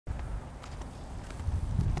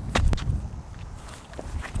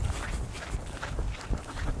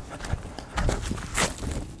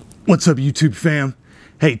What's up, YouTube fam?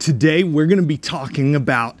 Hey, today we're gonna be talking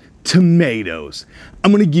about tomatoes.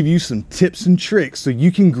 I'm gonna give you some tips and tricks so you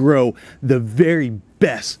can grow the very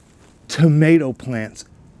best tomato plants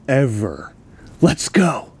ever. Let's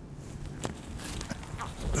go.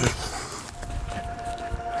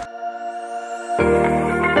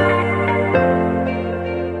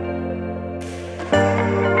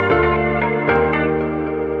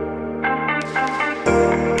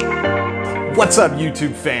 What's up,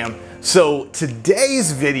 YouTube fam? So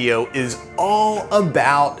today's video is all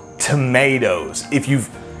about tomatoes. If you've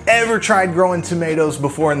ever tried growing tomatoes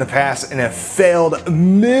before in the past and have failed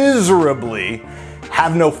miserably,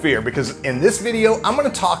 have no fear, because in this video, I'm gonna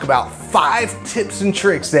talk about 5 tips and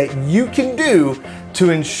tricks that you can do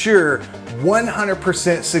to ensure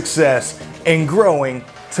 100% success in growing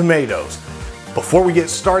tomatoes. Before we get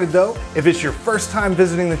started though, if it's your first time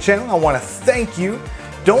visiting the channel, I wanna thank you.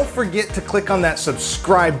 Don't forget to click on that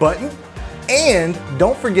subscribe button, and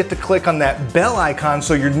don't forget to click on that bell icon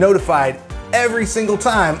so you're notified every single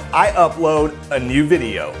time I upload a new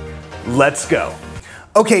video. Let's go.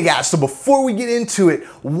 Okay guys, so before we get into it,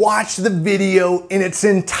 watch the video in its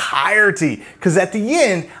entirety, because at the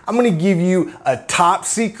end, I'm gonna give you a top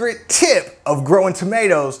secret tip of growing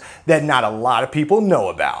tomatoes that not a lot of people know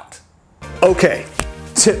about. Okay,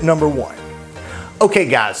 tip number 1. Okay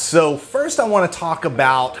guys, so first I want to talk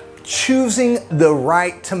about choosing the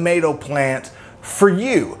right tomato plant for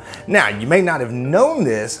you. Now, you may not have known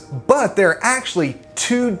this, but there are actually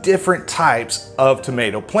 2 different types of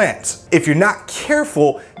tomato plants. If you're not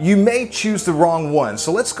careful, you may choose the wrong one.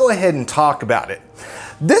 So let's go ahead and talk about it.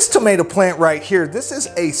 This tomato plant right here, this is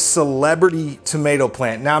a celebrity tomato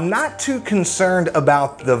plant. Now, I'm not too concerned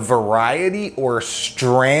about the variety or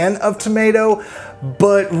strand of tomato,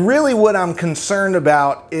 but really what I'm concerned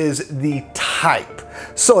about is the type.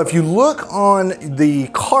 So if you look on the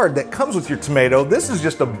card that comes with your tomato, this is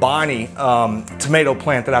just a Bonnie tomato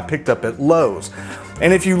plant that I picked up at Lowe's.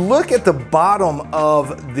 And if you look at the bottom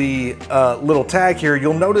of the little tag here,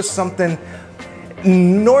 you'll notice something.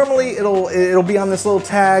 Normally it'll be on this little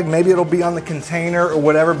tag, maybe it'll be on the container or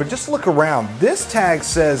whatever, but just look around. This tag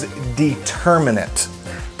says determinate.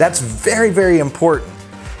 That's very, very important.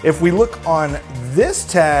 If we look on this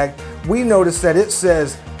tag, we notice that it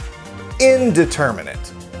says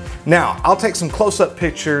indeterminate. Now, I'll take some close-up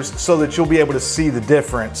pictures so that you'll be able to see the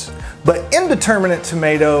difference. But indeterminate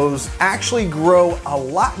tomatoes actually grow a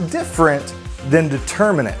lot different than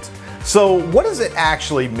determinate. So what does it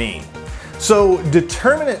actually mean? So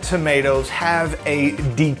determinate tomatoes have a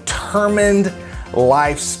determined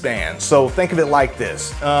lifespan. So think of it like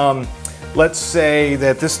this. Let's say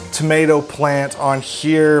that this tomato plant on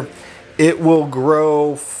here, it will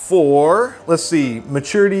grow for, let's see,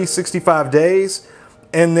 maturity 65 days.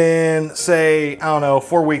 And then say, I don't know,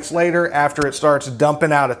 4 weeks later, after it starts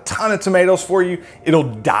dumping out a ton of tomatoes for you,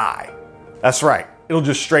 it'll die. That's right, it'll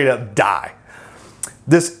just straight up die.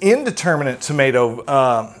 This indeterminate tomato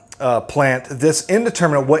plant,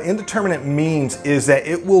 what indeterminate means is that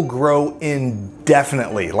it will grow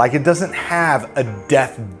indefinitely, like it doesn't have a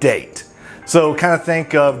death date. So kind of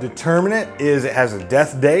think of determinate is it has a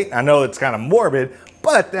death date. I know it's kind of morbid,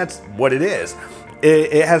 but that's what it is.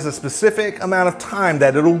 It has a specific amount of time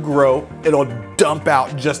that it'll grow. It'll dump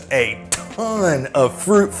out just a ton of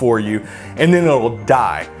fruit for you, and then it'll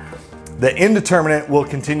die. The indeterminate will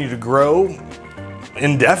continue to grow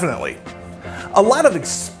indefinitely. A lot of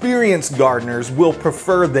experienced gardeners will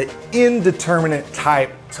prefer the indeterminate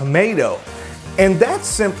type tomato, and that's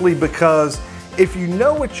simply because if you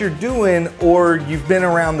know what you're doing or you've been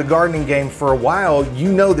around the gardening game for a while,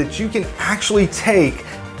 you know that you can actually take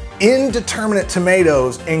indeterminate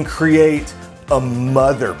tomatoes and create a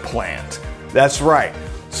mother plant. That's right.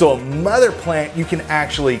 So a mother plant you can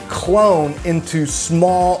actually clone into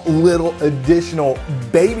small little additional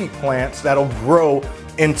baby plants that'll grow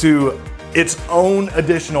into its own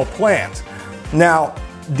additional plant. Now,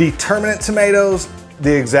 determinate tomatoes,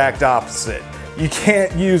 the exact opposite. You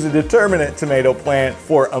can't use a determinate tomato plant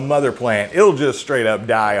for a mother plant. It'll just straight up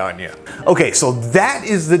die on you. Okay, so that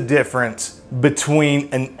is the difference between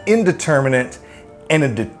an indeterminate and a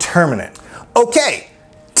determinate. Okay,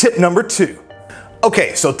 tip number 2.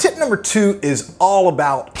 Okay, so tip number 2 is all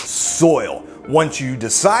about soil. Once you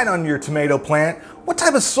decide on your tomato plant, what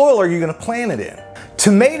type of soil are you gonna plant it in?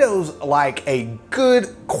 Tomatoes like a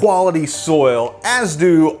good quality soil, as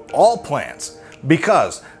do all plants,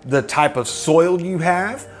 because the type of soil you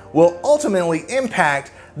have will ultimately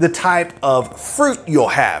impact the type of fruit you'll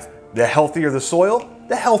have. The healthier the soil,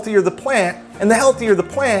 the healthier the plant, and the healthier the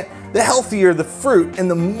plant, the healthier the fruit, and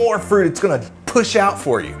the more fruit it's gonna push out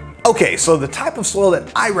for you. Okay, so the type of soil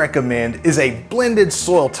that I recommend is a blended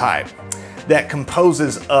soil type that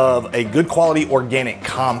composes of a good quality organic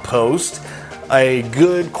compost, a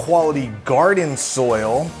good quality garden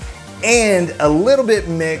soil, and a little bit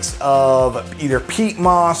mix of either peat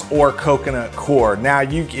moss or coconut coir. Now,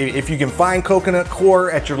 if you can find coconut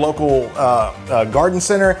coir at your local garden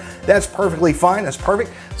center, that's perfectly fine, that's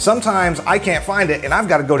perfect. Sometimes I can't find it and I've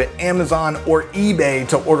got to go to Amazon or eBay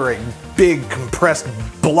to order a big compressed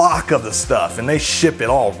block of the stuff, and they ship it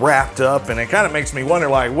all wrapped up, and it kind of makes me wonder,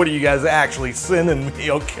 like, what are you guys actually sending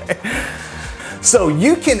me? Okay. So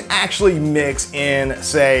you can actually mix in,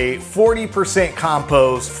 say, 40%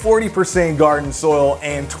 compost, 40% garden soil,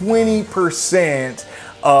 and 20%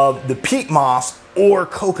 of the peat moss or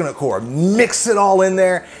coconut coir. Mix it all in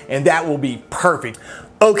there, and that will be perfect.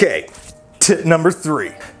 Okay, tip number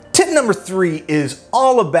 3. Tip number 3 is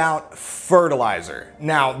all about fertilizer.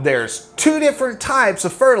 Now, there's 2 different types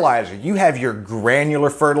of fertilizer. You have your granular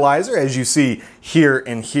fertilizer, as you see here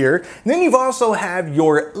and here. And then you've also have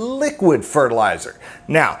your liquid fertilizer.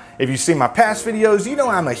 Now, if you see my past videos, you know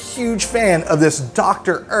I'm a huge fan of this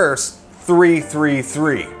Dr. Earth's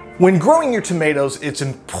 333. When growing your tomatoes, it's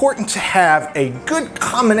important to have a good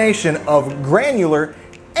combination of granular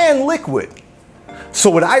and liquid. So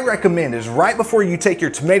what I recommend is right before you take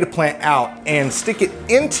your tomato plant out and stick it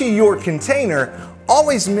into your container,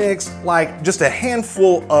 always mix like just a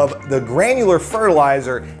handful of the granular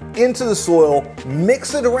fertilizer into the soil,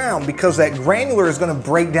 mix it around, because that granular is going to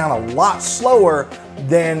break down a lot slower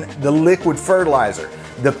than the liquid fertilizer.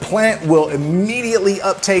 The plant will immediately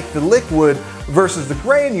uptake the liquid versus the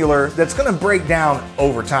granular that's going to break down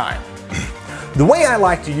over time. The way I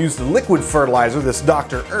like to use the liquid fertilizer, this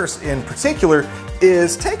Dr. Earth's in particular,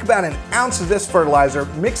 is take about an ounce of this fertilizer,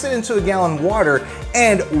 mix it into a gallon of water,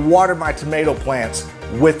 and water my tomato plants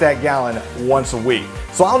with that gallon once a week.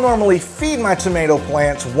 So I'll normally feed my tomato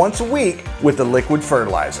plants once a week with the liquid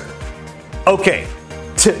fertilizer. Okay,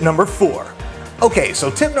 tip number 4. Okay,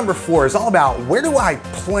 so tip number 4 is all about, where do I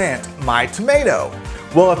plant my tomato?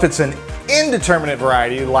 Well, if it's an indeterminate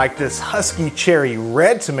variety like this Husky Cherry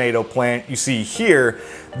Red tomato plant you see here,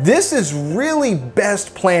 this is really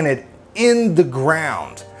best planted in the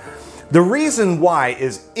ground. The reason why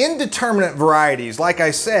is indeterminate varieties, like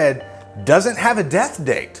I said, doesn't have a death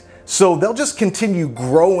date. So they'll just continue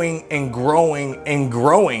growing and growing and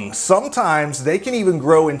growing. Sometimes they can even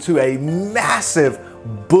grow into a massive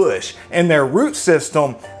bush, and their root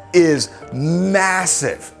system is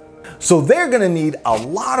massive. So they're gonna need a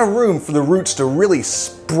lot of room for the roots to really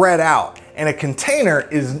spread out, and a container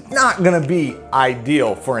is not gonna be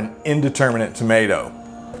ideal for an indeterminate tomato.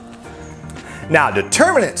 Now,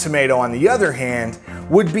 determinate tomato, on the other hand,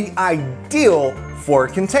 would be ideal for a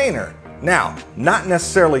container. Now, not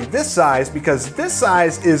necessarily this size, because this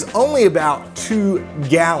size is only about 2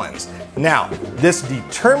 gallons. Now, this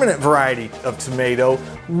determinate variety of tomato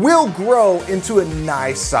will grow into a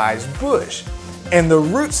nice sized bush, and the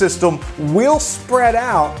root system will spread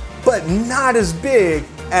out, but not as big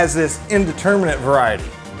as this indeterminate variety.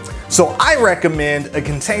 So I recommend a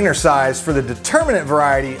container size for the determinate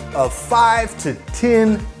variety of 5 to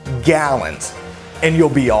 10 gallons, and you'll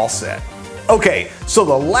be all set. Okay, so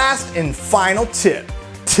the last and final tip,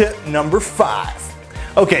 tip number 5.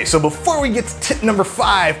 Okay, so before we get to tip number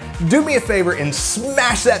 5, do me a favor and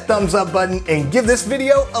smash that thumbs up button and give this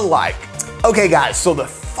video a like. Okay guys, so the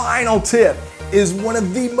final tip is one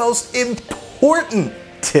of the most important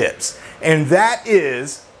tips, and that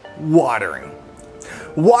is watering.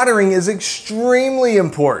 Watering is extremely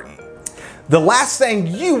important. The last thing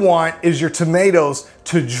you want is your tomatoes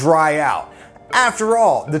to dry out. After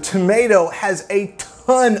all, the tomato has a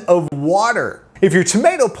ton of water. If your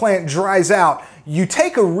tomato plant dries out, you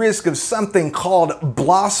take a risk of something called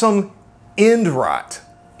blossom end rot.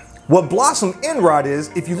 What blossom end rot is,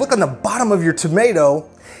 if you look on the bottom of your tomato,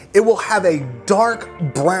 it will have a dark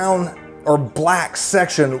brown or black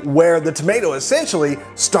section where the tomato essentially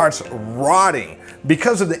starts rotting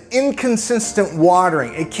because of the inconsistent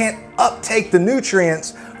watering. It can't uptake the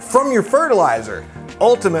nutrients from your fertilizer.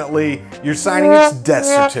 Ultimately, you're signing its death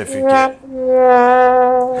certificate.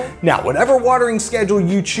 Now, whatever watering schedule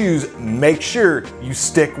you choose, make sure you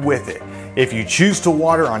stick with it. If you choose to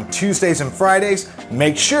water on Tuesdays and Fridays,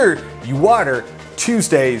 make sure you water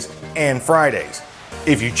Tuesdays and Fridays.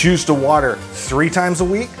 If you choose to water 3 times a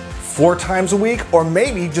week, 4 times a week, or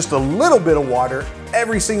maybe just a little bit of water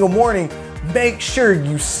every single morning, make sure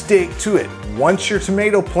you stick to it. Once your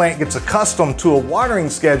tomato plant gets accustomed to a watering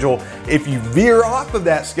schedule, if you veer off of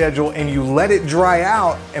that schedule and you let it dry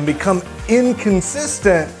out and become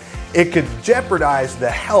inconsistent, it could jeopardize the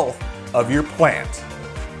health of your plant.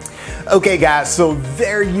 Okay guys, so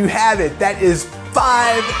there you have it. That is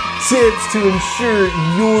 5 tips to ensure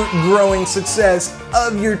your growing success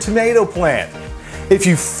of your tomato plant. If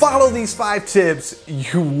you follow these 5 tips,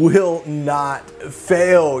 you will not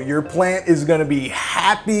fail. Your plant is gonna be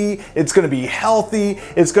happy, it's gonna be healthy,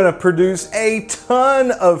 it's gonna produce a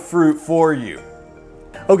ton of fruit for you.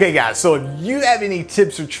 Okay guys, so if you have any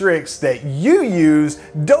tips or tricks that you use,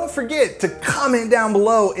 don't forget to comment down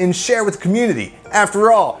below and share with the community.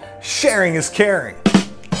 After all, sharing is caring.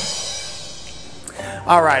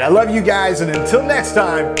 All right, I love you guys, and until next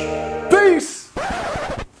time, peace!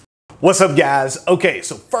 What's up guys? Okay,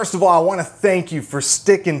 so first of all, I want to thank you for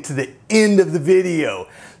sticking to the end of the video.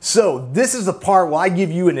 So this is the part where I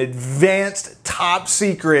give you an advanced top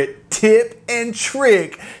secret tip and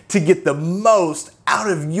trick to get the most out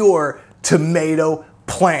of your tomato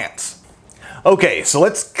plants. Okay, so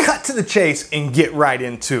let's cut to the chase and get right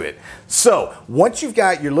into it. So once you've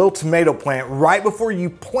got your little tomato plant, right before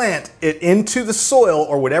you plant it into the soil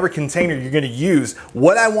or whatever container you're gonna use,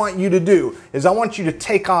 what I want you to do is I want you to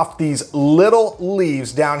take off these little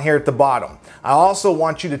leaves down here at the bottom. I also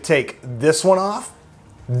want you to take this one off,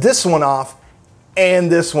 and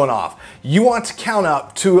this one off. You want to count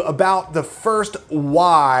up to about the first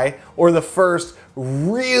Y, or the first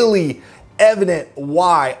really evident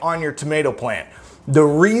Y on your tomato plant. The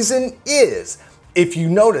reason is, if you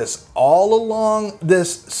notice all along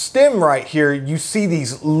this stem right here, you see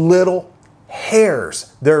these little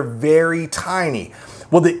hairs. They're very tiny.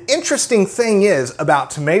 Well, the interesting thing is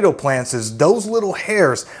about tomato plants is those little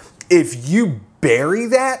hairs, if you bury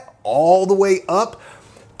that all the way up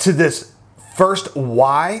to this first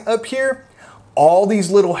Y up here, all these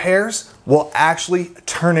little hairs will actually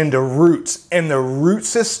turn into roots, and the root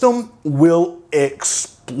system will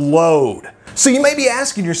explode. So you may be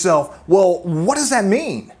asking yourself, well, what does that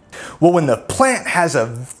mean? Well, when the plant has a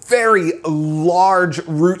very large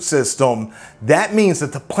root system, that means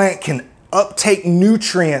that the plant can uptake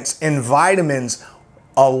nutrients and vitamins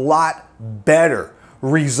a lot better,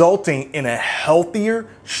 resulting in a healthier,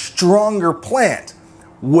 stronger plant,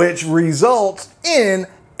 which results in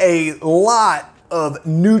a lot of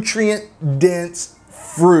nutrient-dense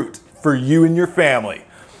fruit for you and your family.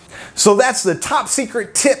 So that's the top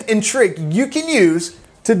secret tip and trick you can use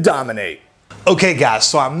to dominate. Okay guys,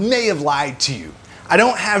 so I may have lied to you. I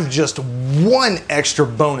don't have just one extra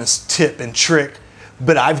bonus tip and trick,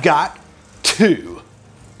 but I've got 2.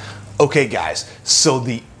 Okay guys, so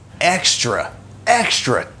the extra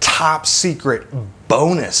top secret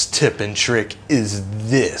bonus tip and trick is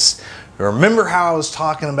this. Remember how I was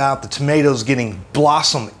talking about the tomatoes getting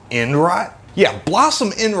blossom end rot? Yeah,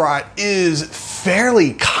 blossom end rot is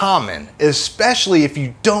fairly common, especially if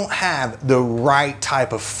you don't have the right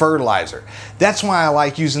type of fertilizer. That's why I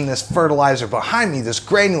like using this fertilizer behind me, this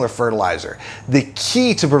granular fertilizer. The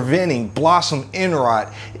key to preventing blossom end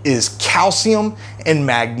rot is calcium and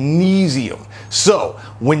magnesium. So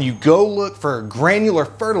when you go look for a granular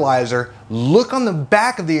fertilizer, look on the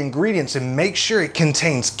back of the ingredients and make sure it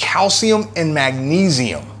contains calcium and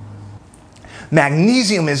magnesium.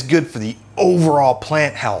 Magnesium is good for the overall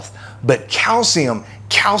plant health, but calcium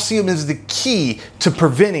is the key to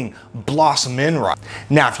preventing blossom end rot.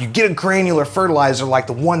 Now, if you get a granular fertilizer like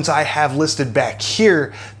the ones I have listed back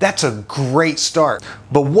here, that's a great start.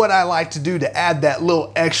 But what I like to do to add that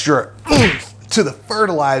little extra oomph to the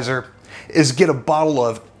fertilizer is get a bottle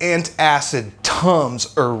of antacid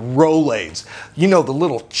Tums or Rolaids. You know, the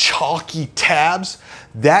little chalky tabs?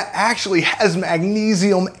 That actually has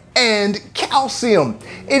magnesium and calcium.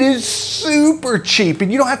 It is super cheap,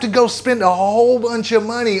 and you don't have to go spend a whole bunch of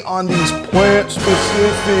money on these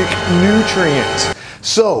plant-specific nutrients.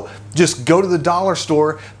 So just go to the dollar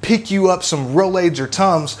store, pick you up some Rolaids or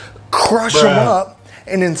Tums, crush them up,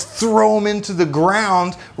 and then throw them into the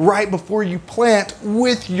ground right before you plant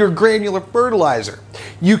with your granular fertilizer.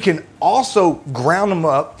 You can also ground them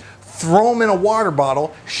up, throw them in a water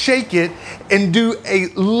bottle, shake it, and do a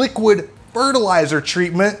liquid fertilizer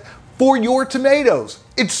treatment for your tomatoes.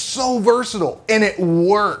 It's so versatile and it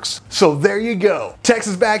works. So there you go.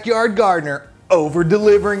 Texas Backyard Gardener over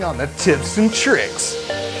delivering on the tips and tricks.